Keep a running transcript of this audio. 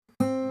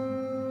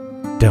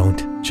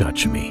Don't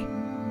judge me.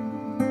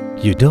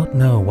 You don't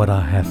know what I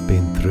have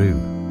been through,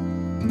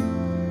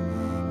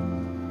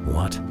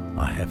 what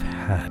I have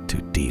had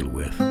to deal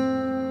with.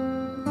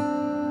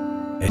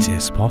 It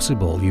is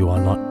possible you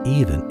are not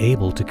even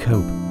able to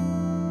cope.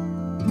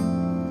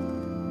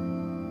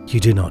 You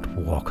do not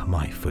walk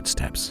my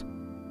footsteps,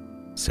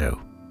 so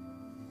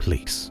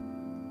please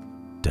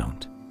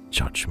don't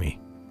judge me.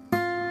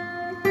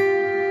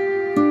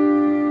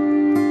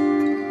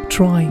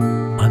 Try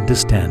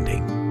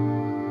understanding.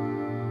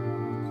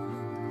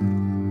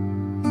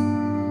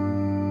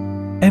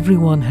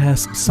 Everyone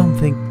has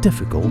something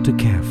difficult to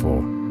care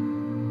for,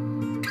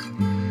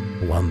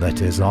 one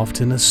that is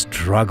often a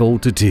struggle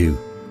to do,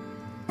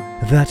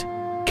 that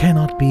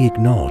cannot be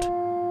ignored,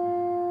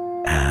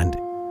 and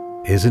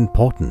is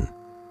important.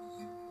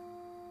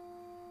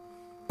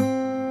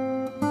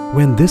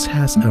 When this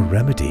has a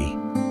remedy,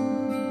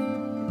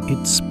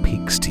 it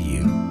speaks to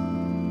you.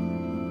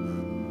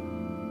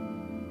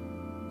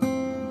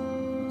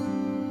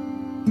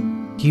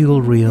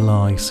 You'll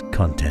realize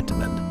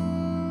contentment.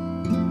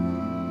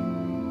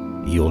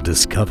 You'll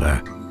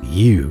discover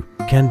you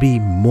can be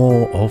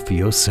more of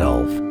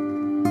yourself.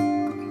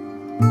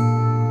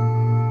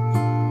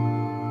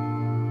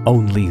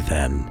 Only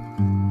then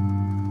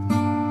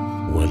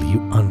will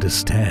you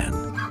understand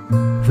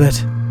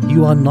that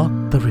you are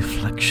not the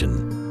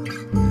reflection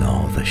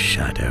nor the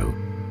shadow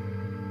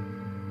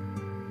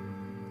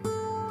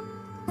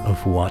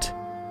of what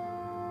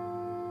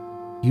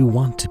you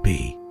want to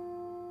be.